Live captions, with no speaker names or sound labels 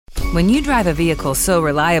When you drive a vehicle so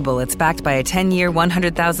reliable it's backed by a 10-year,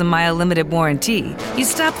 100,000-mile limited warranty, you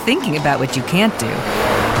stop thinking about what you can't do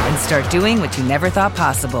and start doing what you never thought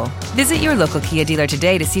possible. Visit your local Kia dealer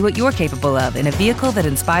today to see what you're capable of in a vehicle that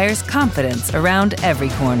inspires confidence around every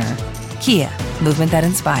corner. Kia, movement that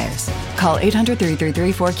inspires. Call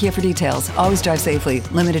 800-333-4KIA for details. Always drive safely.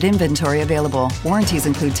 Limited inventory available. Warranties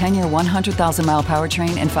include 10-year 100,000-mile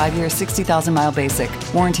powertrain and 5-year 60,000-mile basic.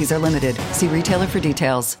 Warranties are limited. See retailer for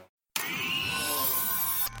details.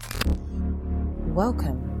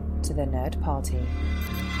 Welcome to the Nerd Party.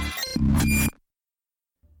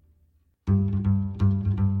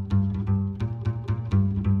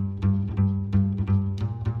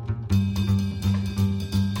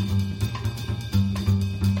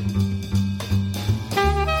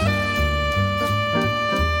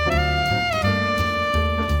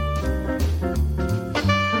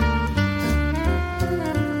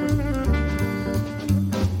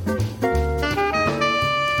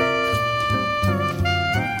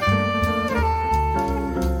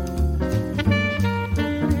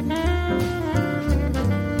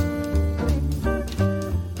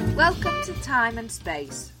 Time and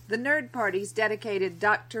Space, the Nerd Party's dedicated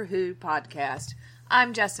Doctor Who podcast.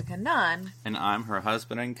 I'm Jessica Nunn. And I'm her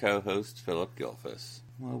husband and co-host, Phillip Gilfus.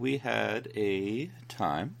 Well, we had a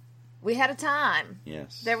time. We had a time.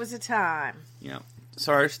 Yes. There was a time. Yeah. As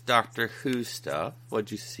far as Doctor Who stuff,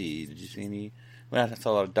 what'd you see? Did you see any? Well, I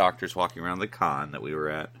saw a lot of doctors walking around the con that we were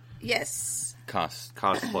at. Yes.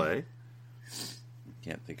 Cosplay.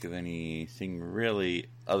 Can't think of anything really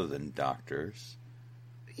other than doctors.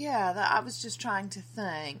 Yeah, I was just trying to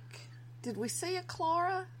think. Did we see a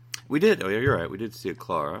Clara? We did. Oh, yeah, you're right. We did see a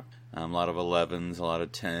Clara. A lot of 11s, a lot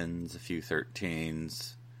of 10s, a few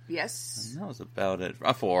 13s. Yes. And that was about it.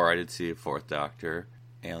 A 4. I did see a 4th Doctor.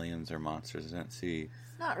 Aliens or monsters. I didn't see.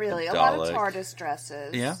 Not really. A lot of TARDIS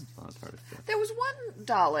dresses. Yeah, a lot of TARDIS dresses. There was one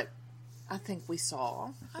Dalek I think we saw.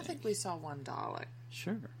 I think we saw one Dalek.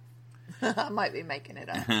 Sure. I might be making it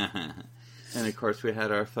up. And, of course, we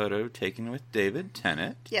had our photo taken with David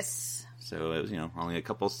Tennant. Yes. So it was, only a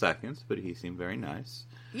couple seconds, but he seemed very nice.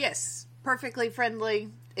 Yes. Perfectly friendly.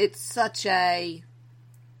 It's such a,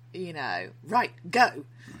 right, go.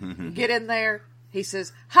 Get in there. He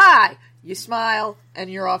says, hi. You smile,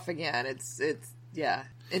 and you're off again. It's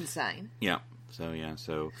insane. Yeah.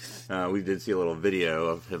 So we did see a little video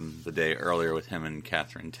of him the day earlier with him and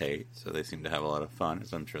Catherine Tate. So they seem to have a lot of fun,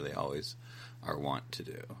 as I'm sure they always are wont to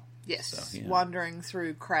do. Yes, so, yeah. Wandering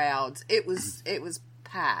through crowds. It was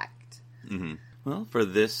packed. Mm-hmm. Well, for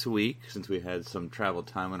this week, since we had some travel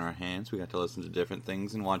time on our hands, we got to listen to different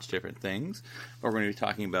things and watch different things. But we're going to be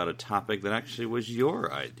talking about a topic that actually was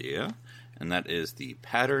your idea, and that is the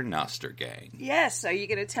Paternoster Gang. Yes, are you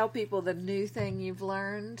going to tell people the new thing you've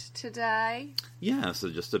learned today? Yeah, so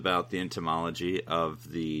just about the etymology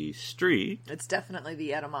of the street. It's definitely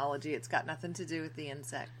the etymology. It's got nothing to do with the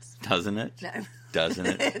insects. Doesn't it? No. Doesn't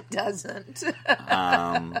it? It doesn't.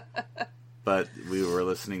 But we were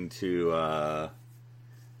listening to, I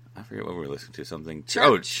forget what we were listening to, something.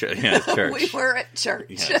 Church. Church. We were at church.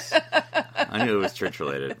 Yes. I knew it was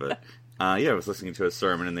church-related, but, I was listening to a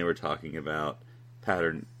sermon, and they were talking about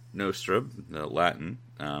Paternoster, the Latin,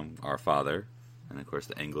 Our Father, and, of course,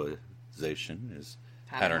 the Anglicization is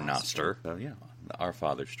Paternoster. So, the Our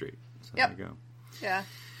Father Street. So yep. There you go. Yeah.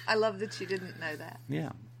 I love that you didn't know that. Yeah.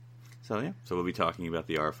 So we'll be talking about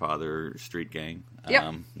the Our Father Street Gang.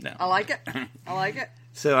 Yep. No. I like it.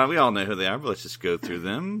 So we all know who they are, but let's just go through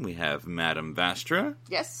them. We have Madame Vastra.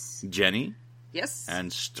 Yes. Jenny. Yes.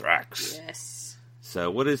 And Strax. Yes.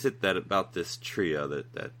 So what is it about this trio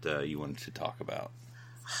that you wanted to talk about?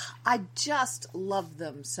 I just love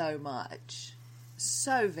them so much.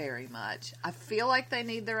 So very much. I feel like they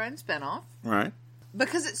need their own spinoff. Right.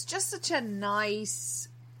 Because it's just such a nice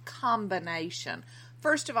combination.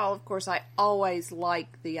 First of all, of course, I always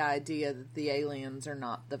like the idea that the aliens are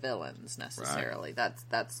not the villains, necessarily. Right.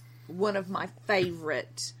 That's one of my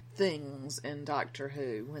favorite things in Doctor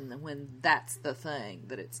Who, when that's the thing,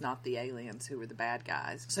 that it's not the aliens who are the bad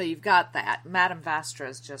guys. So you've got that. Madame Vastra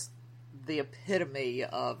is just the epitome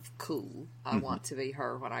of cool. I want to be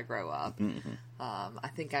her when I grow up. Mm-hmm. I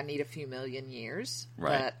think I need a few million years.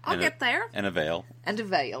 Right. But I'll get there. And a veil. And a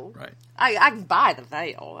veil. Right. I can buy the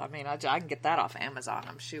veil. I mean, I can get that off Amazon,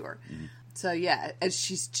 I'm sure. Mm-hmm. So, yeah, and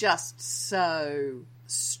she's just so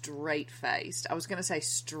straight-faced. I was going to say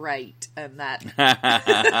straight, and that...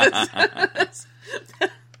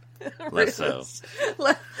 Less so.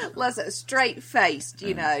 Less so. Straight-faced,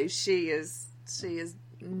 you know. She is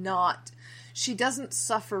not... She doesn't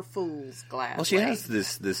suffer fools gladly. Well, she has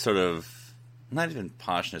this sort of, not even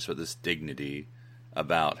poshness, but this dignity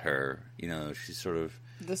about her. She's sort of...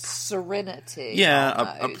 The serenity.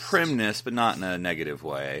 Yeah, a primness, but not in a negative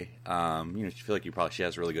way. You feel like she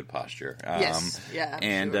has really good posture. Yes, yeah.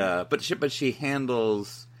 And, sure. but she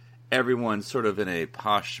handles everyone sort of in a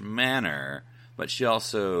posh manner, but she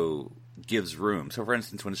also gives room. So, for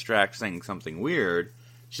instance, when Strax saying something weird,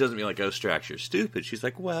 she doesn't be like, "Oh, Strax, you're stupid." She's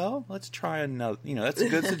like, "Well, let's try another." That's a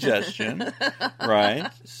good suggestion, right?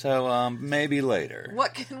 So maybe later.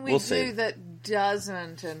 What can we do that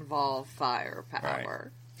doesn't involve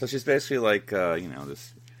firepower? Right. So she's basically like,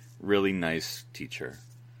 this really nice teacher.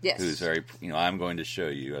 Yes. Who's very, I'm going to show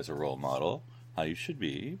you as a role model how you should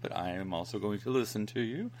be, but I am also going to listen to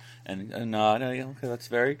you and nod. Okay, that's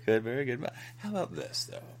very good, very good. But how about this,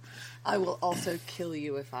 though? I will also kill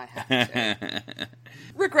you if I have to.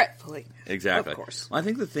 Regretfully. Exactly. Of course. Well, I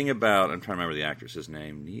think the thing about, I'm trying to remember the actress's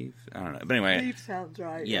name, Neve? I don't know. But anyway. Neve sounds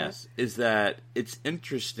right. Yes. Yeah. Is that it's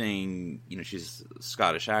interesting, she's a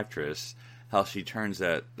Scottish actress, how she turns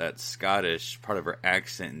that Scottish part of her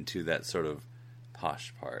accent into that sort of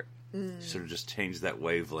posh part. She sort of just changed that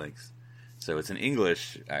wavelength. So it's an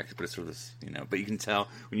English accent, but it's sort of this, but you can tell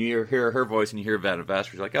when you hear her voice and you hear Madame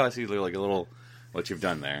Vastra, you're like, oh, I see like a little... what you've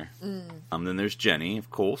done there. Then there's Jenny, of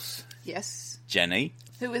course. Yes. Jenny.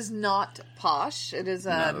 Who is not posh. It is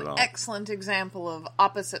an excellent example of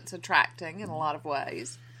opposites attracting in a lot of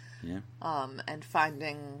ways. Yeah. And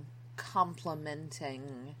finding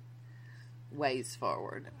complementing ways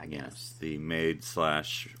forward, I guess. Yes, the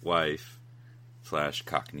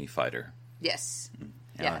maid/wife/Cockney fighter. Yes.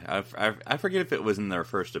 Yeah. I forget if it was in their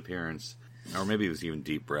first appearance, or maybe it was even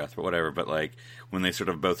Deep Breath, or whatever, but like when they sort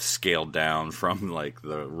of both scaled down from like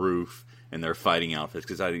the roof in their fighting outfits,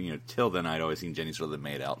 because till then I'd always seen Jenny sort of the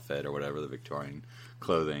maid outfit or whatever, the Victorian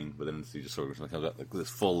clothing, but then you just sort of like this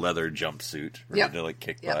full leather jumpsuit ready to like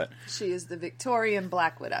kick butt. She is the Victorian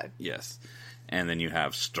Black Widow. Yes. And then you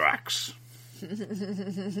have Strax.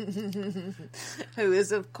 Who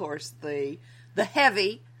is, of course, the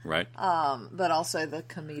heavy, right? But also the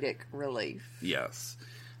comedic relief. Yes.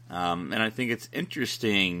 And I think it's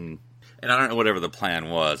interesting, and I don't know whatever the plan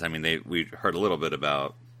was. I mean, we heard a little bit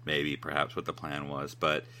about maybe perhaps what the plan was,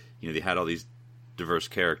 but they had all these diverse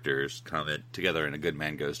characters come together in A Good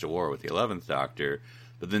Man Goes to War with the 11th Doctor,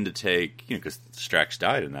 but then to take, because Strax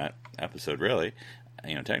died in that episode, really,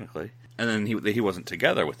 technically, and then he wasn't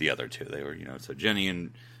together with the other two. They were, so Jenny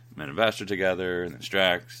and Madame Vastra together, and then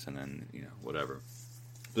Strax, and then whatever.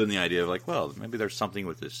 But then the idea of like, well, maybe there's something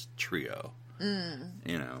with this trio.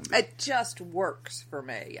 It just works for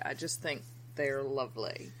me. I just think they're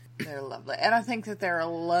lovely. They're lovely. And I think that there are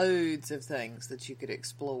loads of things that you could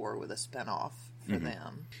explore with a spinoff for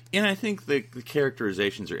them. And I think the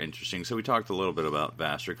characterizations are interesting. So we talked a little bit about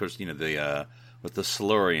Vastra. Of course, with the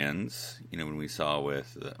Silurians, when we saw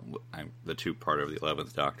with the two-part of the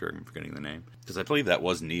 11th Doctor, I'm forgetting the name. Because I believe that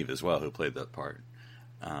was Neve as well who played that part.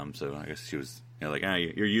 So I guess she was...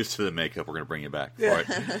 you're used to the makeup, we're going to bring you back for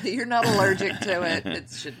it. You're not allergic to it.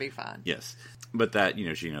 It should be fine. Yes. But that,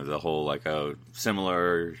 she, the whole,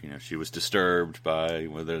 similar, she was disturbed by,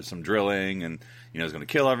 there's some drilling and, it was going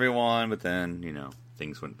to kill everyone, but then,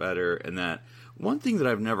 things went better. And that, one thing that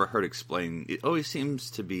I've never heard explained, it always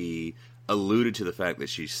seems to be alluded to the fact that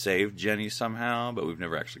she saved Jenny somehow, but we've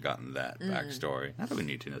never actually gotten that backstory. Not that we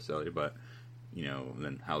need to necessarily, but... and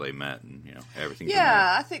then how they met and, everything.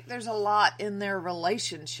 Yeah, I think there's a lot in their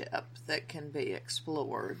relationship that can be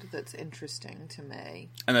explored that's interesting to me.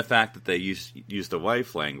 And the fact that they use the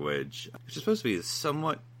wife language, which is supposed to be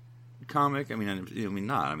somewhat comic. I mean,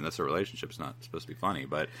 not. I mean, that's a relationship. It's not supposed to be funny,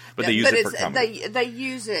 but they use it for comedy. They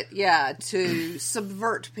use it, to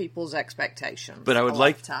subvert people's expectations. But I would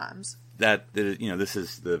like times that, this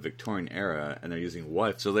is the Victorian era, and they're using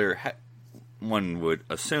wife, so they're... one would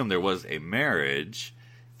assume there was a marriage,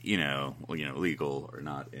 legal or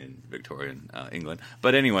not in Victorian England.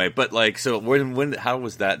 But anyway, so when how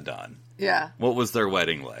was that done? Yeah. What was their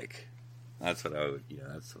wedding like? That's what I would,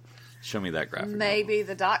 show me that graphic. Maybe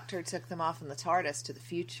the Doctor took them off in the TARDIS to the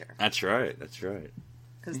future. That's right.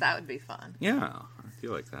 Because that would be fun. Yeah, I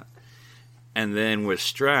feel like that. And then with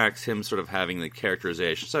Strax, him sort of having the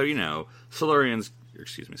characterization. So, Silurians,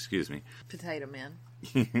 excuse me. Potato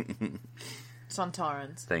men.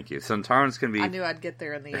 Sontarans. Thank you. Sontarans can be... I knew I'd get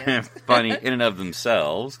there in the end. funny in and of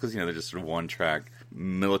themselves, because, they're just sort of one-track,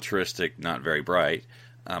 militaristic, not very bright.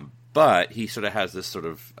 But he sort of has this sort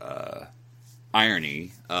of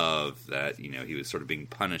irony of that, he was sort of being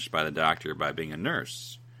punished by the Doctor by being a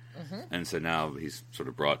nurse. And so now he's sort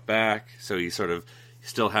of brought back. So he sort of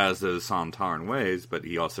still has those Sontaran ways, but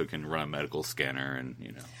he also can run a medical scanner and,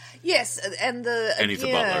 Yes, and he's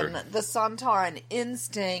a butler. the Sontaran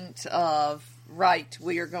instinct of right,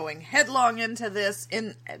 we are going headlong into this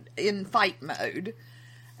in fight mode,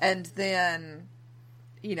 and then,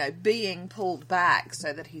 you know, being pulled back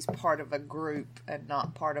so that he's part of a group and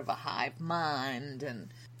not part of a hive mind,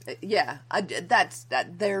 and yeah,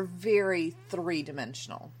 they're very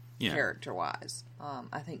three-dimensional character-wise.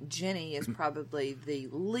 I think Jenny is probably the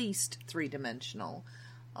least three-dimensional,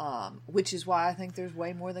 which is why I think there's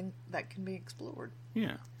way more than that can be explored.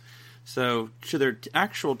 Yeah. So, to their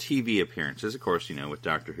actual TV appearances, of course, you know, with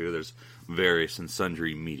Doctor Who, there's various and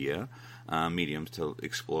sundry mediums to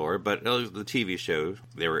explore, but the TV show,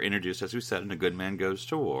 they were introduced, as we said, in A Good Man Goes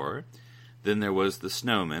to War. Then there was The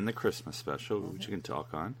Snowman, the Christmas special, which you can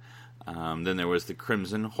talk on. Then there was The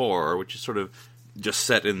Crimson Horror, which is sort of just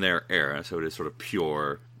set in their era, so it is sort of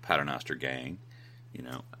pure Paternoster Gang, you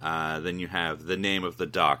know. Then you have The Name of the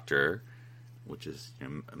Doctor, which is, you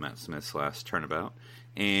know, Matt Smith's last turnabout.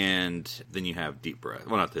 And then you have Deep Breath.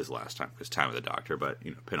 Well, not his last time, because Time of the Doctor, but,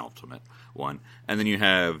 you know, penultimate one. And then you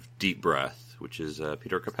have Deep Breath, which is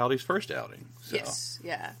Peter Capaldi's first outing. So, yes,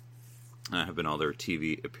 yeah. Have been all their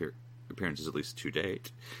TV appearances, at least to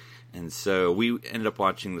date. And so we ended up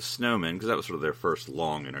watching The Snowman, because that was sort of their first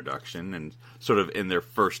long introduction, and sort of in their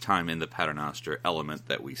first time in the Paternoster element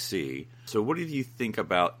that we see. So what do you think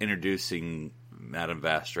about introducing Madame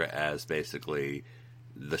Vastra as basically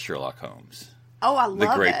the Sherlock Holmes? Oh, I love it.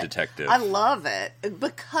 The great detective. I love it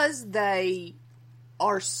because they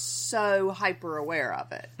are so hyper aware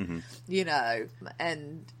of it, you know,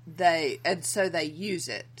 and so they use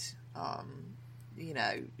it. You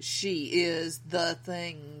know, she is the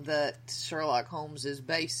thing that Sherlock Holmes is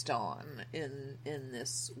based on in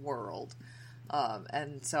this world,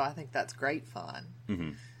 and so I think that's great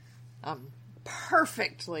fun. I'm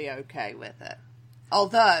perfectly okay with it.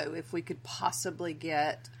 Although, if we could possibly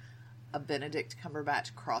get a Benedict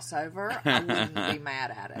Cumberbatch crossover, I wouldn't be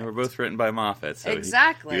mad at it. And we're both written by Moffat, so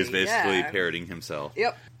exactly. He was basically parodying himself.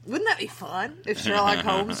 Yep. Wouldn't that be fun if Sherlock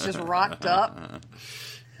Holmes just rocked up?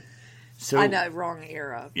 So, I know, wrong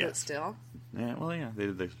era, but still. Yeah, well, yeah, they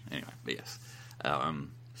did their... Anyway, but yes.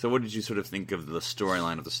 So what did you sort of think of the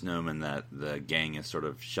storyline of The Snowman, that the gang is sort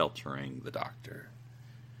of sheltering the Doctor?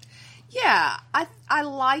 Yeah, I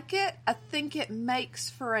like it. I think it makes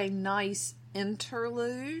for a nice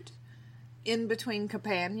interlude in between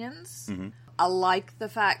companions. I like the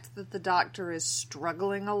fact that the Doctor is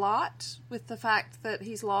struggling a lot with the fact that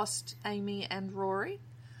he's lost Amy and Rory.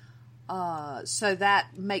 So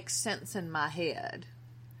that makes sense in my head.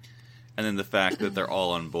 And then the fact that they're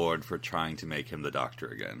all on board for trying to make him the Doctor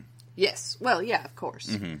again. Yes. Well, yeah, of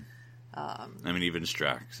course. I mean, even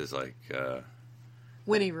Strax is like...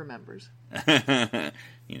 when he remembers.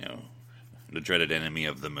 You know, the dreaded enemy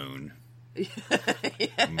of the moon.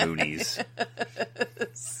 Moonies.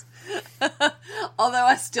 Although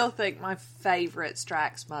I still think my favorite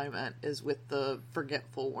Strax moment is with the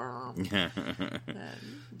forgetful worm.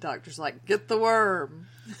 And Doctor's like, get the worm.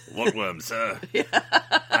 What worm, sir?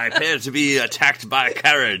 I appear to be attacked by a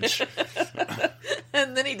carriage.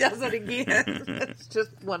 And then he does it again. It's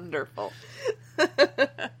just wonderful.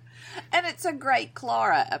 And it's a great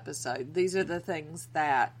Clara episode. These are the things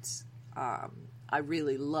that I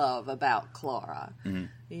really love about Clara.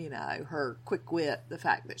 You know, her quick wit, the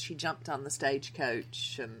fact that she jumped on the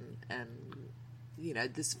stagecoach, and you know,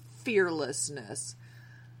 this fearlessness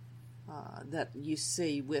that you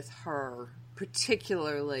see with her,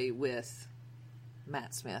 particularly with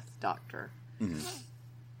Matt Smith, Doctor,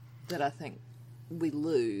 that I think we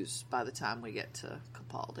lose by the time we get to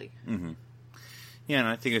Capaldi. Yeah, and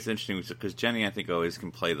I think it's interesting because Jenny, I think, always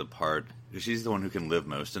can play the part. She's the one who can live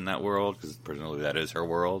most in that world, because presumably that is her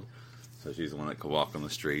world. So she's the one that can walk on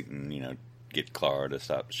the street and, you know, get Clara to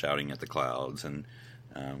stop shouting at the clouds and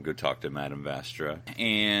go talk to Madame Vastra.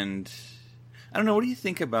 And I don't know, what do you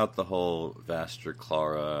think about the whole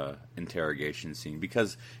Vastra-Clara interrogation scene?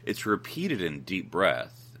 Because it's repeated in Deep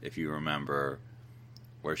Breath, if you remember,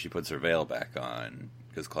 where she puts her veil back on,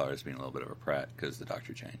 because Clara's being a little bit of a prat because the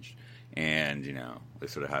Doctor changed. And, you know, they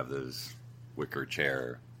sort of have those wicker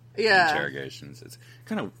chair interrogations. It's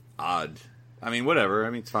kind of odd. I mean, whatever. I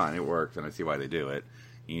mean, it's fine. It works, and I see why they do it.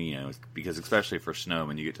 You know, because especially for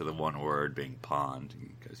Snowman, you get to the one word being pond,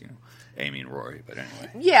 because, you know, Amy and Rory. But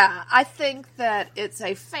anyway. Yeah, I think that it's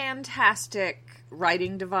a fantastic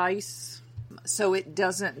writing device. So it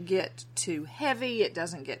doesn't get too heavy. It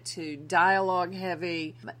doesn't get too dialogue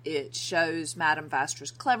heavy. It shows Madame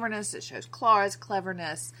Vastra's cleverness. It shows Clara's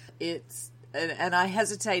cleverness. And I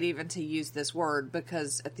hesitate even to use this word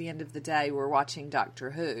because at the end of the day we're watching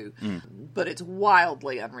Doctor Who, but it's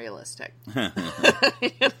wildly unrealistic.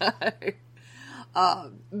 You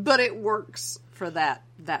know? But it works for that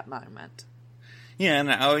moment. Yeah, and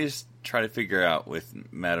I always try to figure out with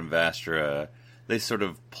Madame Vastra, they sort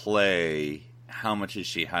of play how much is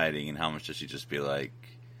she hiding and how much does she just be like...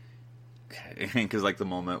 Because like the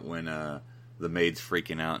moment when the maid's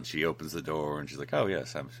freaking out and she opens the door and she's like, oh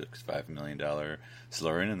yes, I'm a $6.5 million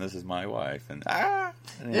Silurian and this is my wife. And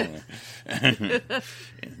and,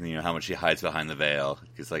 you know, how much she hides behind the veil.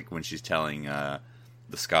 Because like when she's telling the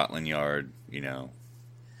Scotland Yard, you know,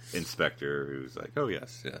 inspector who's like, oh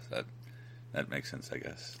yes, that makes sense, I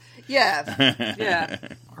guess. Yeah, yeah.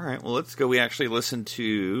 All right, well, let's go. We actually listened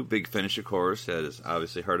to Big Finish, of course, has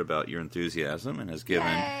obviously heard about your enthusiasm and has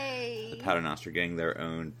given the Paternoster Gang their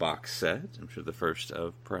own box set. I'm sure the first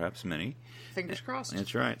of perhaps many. Fingers crossed.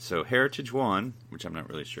 That's right. So Heritage 1, which I'm not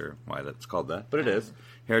really sure why that's called that, but it is.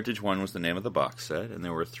 Heritage 1 was the name of the box set, and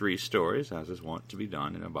there were 3 stories, as is wont to be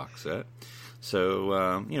done in a box set.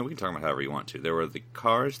 So, you know, we can talk about however you want to. There were the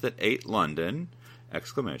Cars That Ate London, !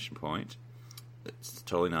 It's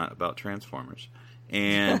totally not about Transformers.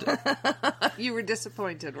 And you were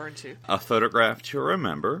disappointed, weren't you? A Photograph to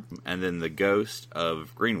Remember, and then The Ghost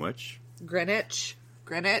of Greenwich. Greenwich.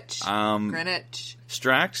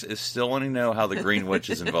 Strax is still wanting to know how the Green Witch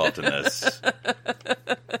is involved in this.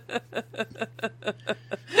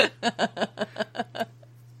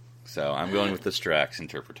 So I'm going with the Strax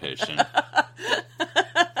interpretation.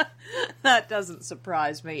 That doesn't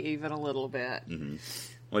surprise me even a little bit. Mm-hmm.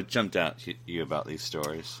 What jumped out to you about these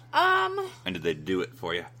stories? And did they do it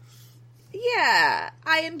for you? Yeah,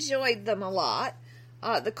 I enjoyed them a lot.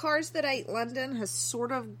 The Cars That Ate London has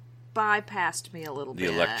sort of bypassed me a little bit.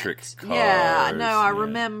 The electric cars. Yeah, no, I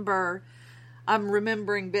remember. I'm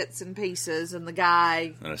remembering bits and pieces, and the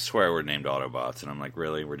guy... And I swear we're named Autobots, and I'm like,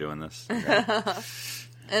 really? We're doing this? Okay.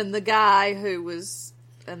 And the guy who was...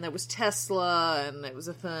 And there was Tesla, and it was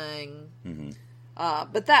a thing. Mm-hmm.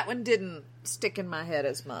 But that one didn't stick in my head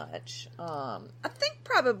as much. I think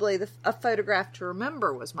probably A Photograph to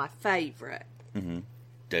Remember was my favorite. Mm-hmm.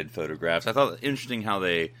 Dead photographs. I thought it interesting how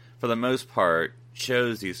they, for the most part,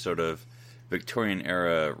 chose these sort of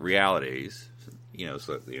Victorian-era realities. You know,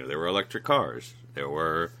 so there were electric cars. There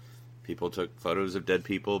were... People took photos of dead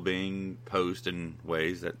people being posed in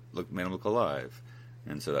ways that made them look alive.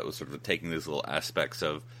 And so that was sort of taking these little aspects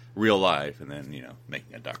of real life and then, you know,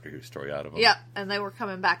 making a Doctor Who story out of them. Yeah, and they were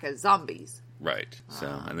coming back as zombies. Right. So,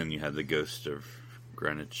 and then you had the Ghost of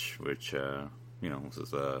Greenwich, which, you know, was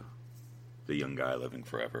the young guy living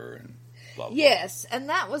forever and blah, blah. Yes, and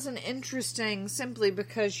that was an interesting, simply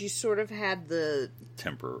because you sort of had the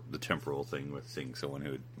temporal thing with seeing someone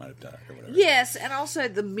who might have died or whatever. Yes, and also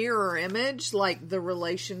the mirror image, like the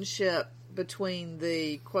relationship between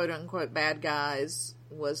the quote-unquote bad guys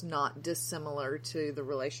was not dissimilar to the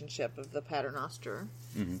relationship of the Paternoster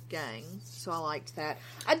Gang. So I liked that.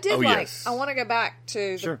 I did I want to go back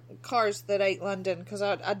to the Cars That Ate London, because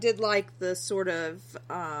I did like the sort of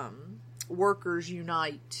workers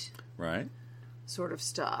unite sort of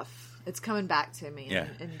stuff. It's coming back to me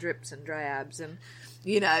in drips and drabs. And,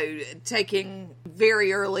 you know, taking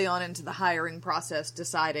very early on into the hiring process,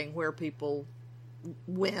 deciding where people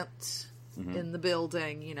went in the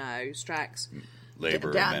building, you know, Strax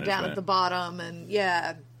labor down at the bottom, and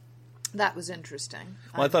that was interesting.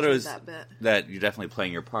 Well, I thought it was that you're definitely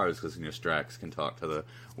playing your parts because, you know, Strax can talk to the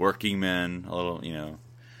working men a little, you know,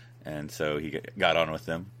 and so he got on with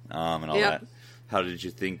them and all that. How did you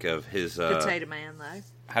think of his Potato Man, though?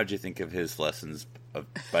 How did you think of his lessons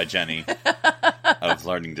by Jenny of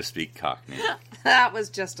learning to speak Cockney? That was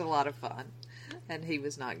just a lot of fun. And he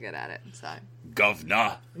was not good at it, so...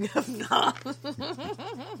 Governor! I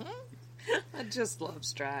just love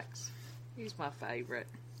Strax. He's my favorite.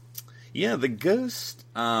 Yeah, the Ghost,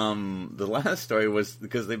 the last story was...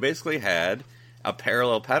 Because they basically had a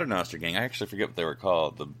parallel Paternoster Gang. I actually forget what they were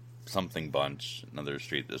called. The something bunch. Another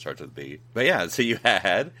street that starts with B. But yeah, so you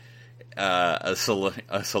had a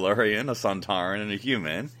Silurian, a Sontaran, and a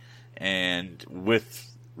human. And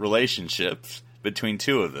with relationships between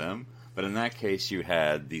two of them... But in that case, you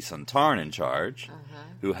had the Sontaran in charge,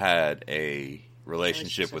 who had a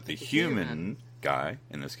relationship with the human guy,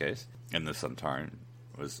 in this case. And the Sontaran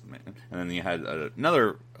was man. And then you had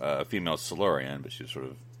another female Silurian, but she was sort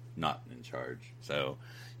of not in charge. So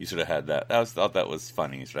you sort of had that. I thought that was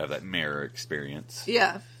funny. You sort of have that mirror experience.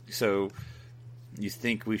 Yeah. So you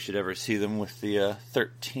think we should ever see them with the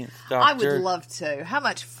 13th Doctor? I would love to. How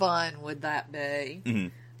much fun would that be? Mm-hmm.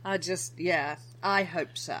 I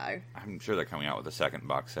hope so. I'm sure they're coming out with a second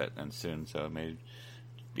box set and soon, so it may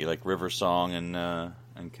be like River Song and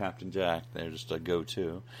and Captain Jack. They're just a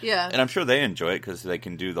go-to. Yeah. And I'm sure they enjoy it because they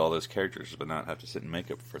can do all those characters but not have to sit in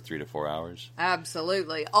makeup for 3 to 4 hours.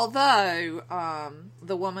 Absolutely. Although,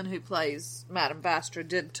 the woman who plays Madame Vastra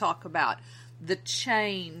did talk about the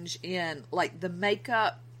change in, like, the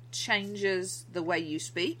makeup changes the way you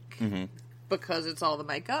speak because it's all the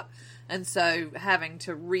makeup. And so having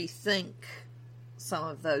to rethink some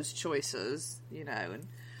of those choices, you know, and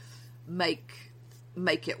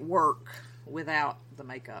make it work without the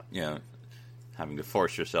makeup. Yeah, having to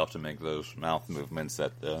force yourself to make those mouth movements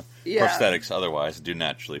that the prosthetics otherwise do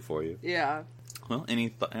naturally for you. Yeah. Well, any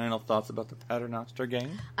final thoughts about the Paternoster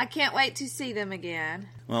Gang? I can't wait to see them again.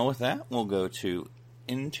 Well, with that, we'll go to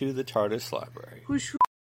Into the TARDIS Library. Whoosh.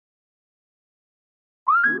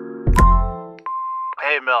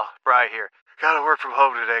 Hey, Mel, Bri here. Gotta work from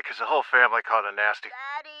home today because the whole family caught a nasty.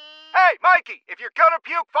 Daddy! Hey, Mikey, if you're gonna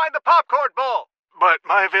puke, find the popcorn bowl! But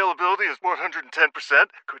my availability is 110%.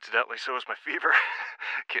 Coincidentally, so is my fever.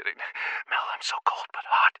 Kidding. Mel, I'm so cold but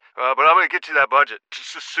hot. But I'm gonna get you that budget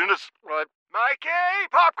just as soon as...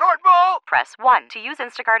 Mikey, popcorn bowl! Press 1 to use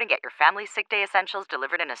Instacart and get your family's sick day essentials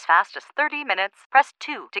delivered in as fast as 30 minutes. Press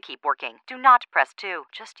 2 to keep working. Do not press 2.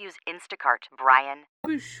 Just use Instacart, Brian.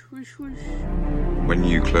 Whoosh, whoosh, whoosh. When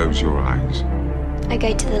you close your eyes, I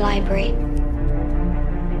go to the library.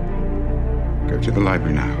 go to the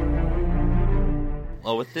library now.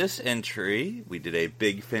 Well, with this entry, we did a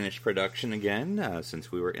big finish production again, since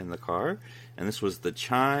we were in the car. And this was the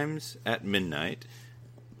Chimes at Midnight,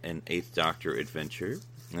 an 8th Doctor adventure.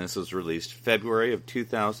 And this was released February of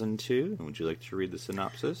 2002. Would you like to read the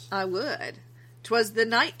synopsis? I would. 'Twas the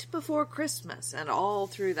night before Christmas, and all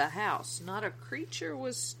through the house not a creature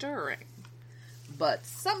was stirring. But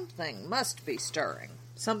something must be stirring.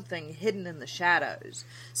 Something hidden in the shadows.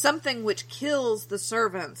 Something which kills the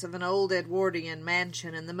servants of an old Edwardian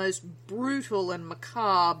mansion in the most brutal and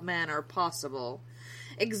macabre manner possible.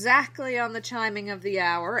 Exactly on the chiming of the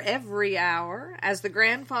hour, every hour, as the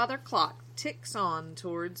grandfather clock ticks on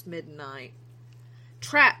towards midnight.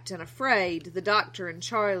 Trapped and afraid, the Doctor and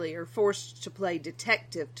Charley are forced to play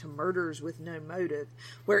detective to murders with no motive,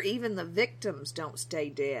 where even the victims don't stay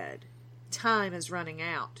dead. Time is running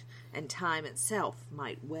out, and time itself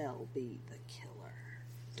might well be the killer.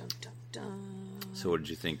 Dun, dun, dun. So what did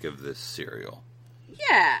you think of this serial?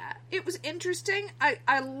 Yeah, it was interesting.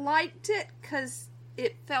 I liked it because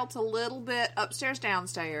it felt a little bit upstairs,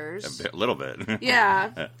 downstairs. A little bit.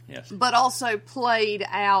 Yeah. Yes. But also played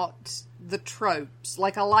out the tropes.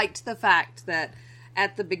 Like, I liked the fact that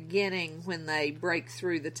at the beginning, when they break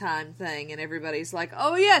through the time thing, and everybody's like,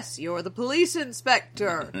 "Oh yes, you're the police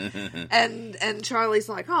inspector," and Charlie's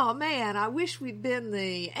like, "Oh man, I wish we'd been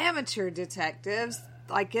the amateur detectives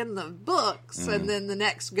like in the books." And then the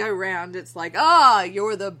next go round, it's like,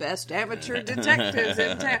 you're the best amateur detectives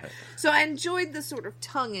in town. So I enjoyed the sort of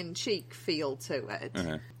tongue in cheek feel to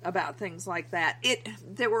it about things like that.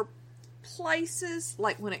 There were places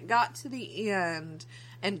like when it got to the end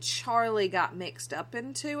and Charley got mixed up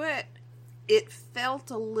into it, it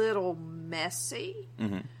felt a little messy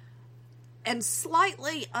and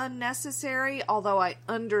slightly unnecessary, although I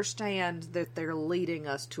understand that they're leading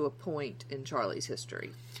us to a point in Charley's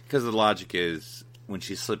history. Because the logic is, when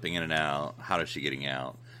she's slipping in and out, how is she getting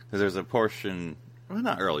out? Because there's a portion, well,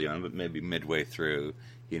 not early on, but maybe midway through,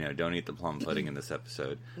 you know, don't eat the plum pudding in this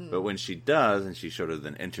episode. But when she does, and she sort of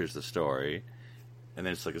then enters the story, and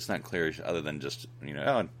then it's like, it's not clear other than just, you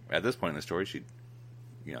know, at this point in the story, she,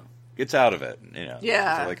 you know, gets out of it, you know.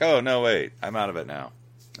 Yeah. So like, oh, no, wait, I'm out of it now.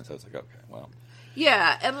 And so it's like, okay, well.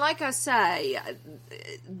 Yeah, and like I say,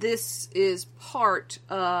 this is part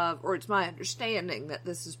of, or it's my understanding that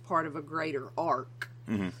this is part of a greater arc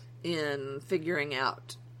in figuring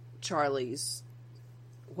out Charley's,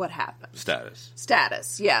 what happened.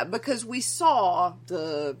 Status, yeah, because we saw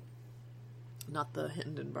not the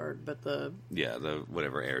Hindenburg, but the... Yeah, the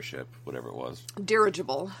whatever airship, whatever it was.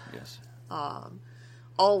 Dirigible. Yes.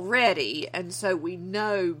 Already, and so we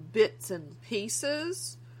know bits and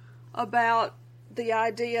pieces about the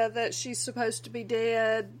idea that she's supposed to be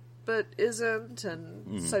dead, but isn't,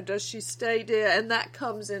 and so does she stay dead? And that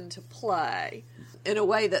comes into play in a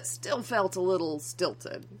way that still felt a little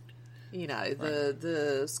stilted. You know,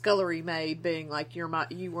 the scullery maid being like,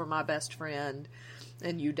 you were my best friend,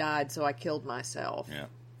 and you died, so I killed myself. Yeah.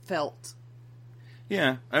 Felt.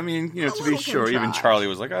 Yeah, I mean, you know, to be sure, contrived. even Charley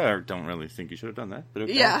was like, I don't really think you should have done that, but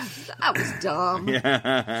okay. Yeah, that was dumb.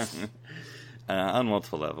 Yeah. On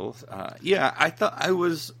multiple levels. Yeah, I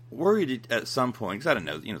was worried at some point, because I didn't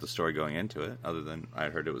know, you know, the story going into it, other than I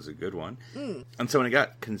heard it was a good one. And so when it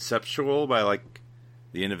got conceptual by, like,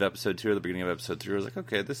 the end of episode 2 or the beginning of episode 3, I was like,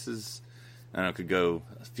 okay, this is I don't know, could go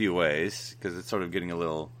a few ways, because it's sort of getting a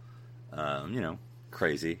little,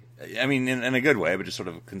 crazy. I mean, in a good way, but just sort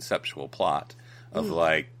of a conceptual plot of,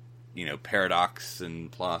 paradox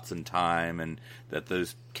and plots and time, and that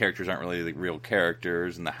those characters aren't really the real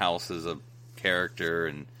characters, and the house is a character,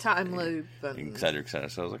 and time loop, and et cetera, et cetera.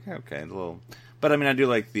 So I was like, okay, a little... But, I mean, I do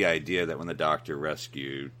like the idea that when the Doctor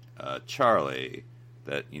rescued Charley,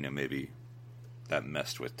 that, maybe that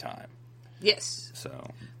messed with time. Yes.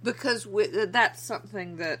 So... Because that's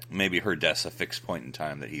something that... Maybe her death's a fixed point in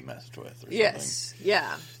time that he messed with, or something. Yes,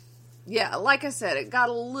 yeah. Yeah, like I said, it got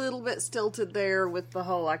a little bit stilted there with the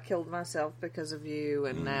whole, I killed myself because of you,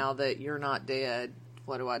 and now that you're not dead,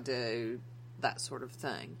 what do I do? That sort of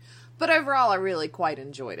thing. But overall, I really quite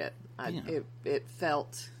enjoyed it. It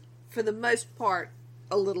felt, for the most part,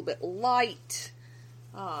 a little bit light.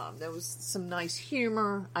 There was some nice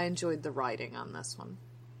humor. I enjoyed the writing on this one.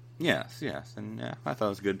 Yes, and yeah, I thought it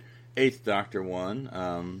was good. Eighth Doctor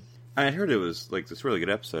one. I heard it was this really good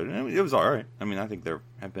episode, and it was all right. I mean, I think there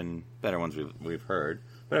have been better ones we've heard,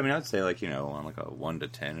 but I mean, I'd say on a 1 to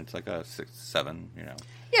 10, it's like a 6, 7.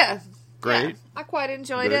 Yeah, great. Yeah, I quite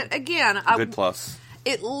enjoyed it. Again, good plus.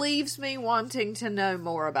 It leaves me wanting to know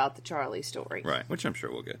more about the Charley story. Right, which I'm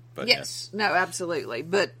sure we'll get. But yes. No, absolutely.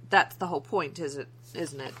 But that's the whole point, isn't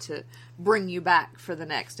it? To bring you back for the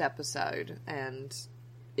next episode. And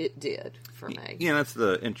it did for me. Yeah, that's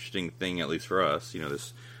the interesting thing, at least for us.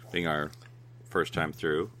 This being our first time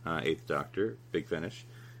through Eighth Doctor, Big Finish.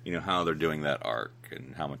 How they're doing that arc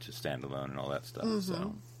and how much is standalone and all that stuff. Mm-hmm.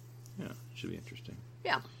 So, yeah, it should be interesting.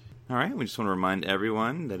 Yeah. All right, we just want to remind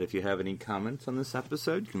everyone that if you have any comments on this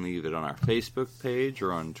episode, you can leave it on our Facebook page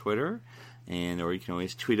or on Twitter, or you can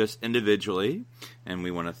always tweet us individually. And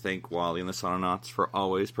we want to thank Wally and the Sononauts for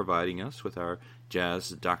always providing us with our jazz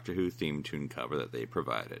Doctor Who theme tune cover that they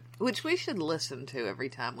provided. Which we should listen to every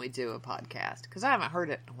time we do a podcast, because I haven't heard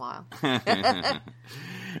it in a while.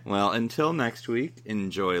 Well, until next week,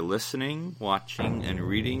 enjoy listening, watching, and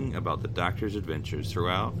reading about the Doctor's adventures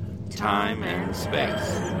throughout time and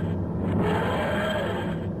space.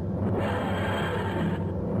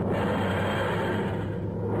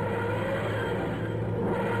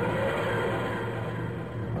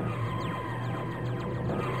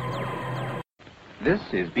 This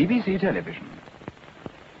is BBC Television.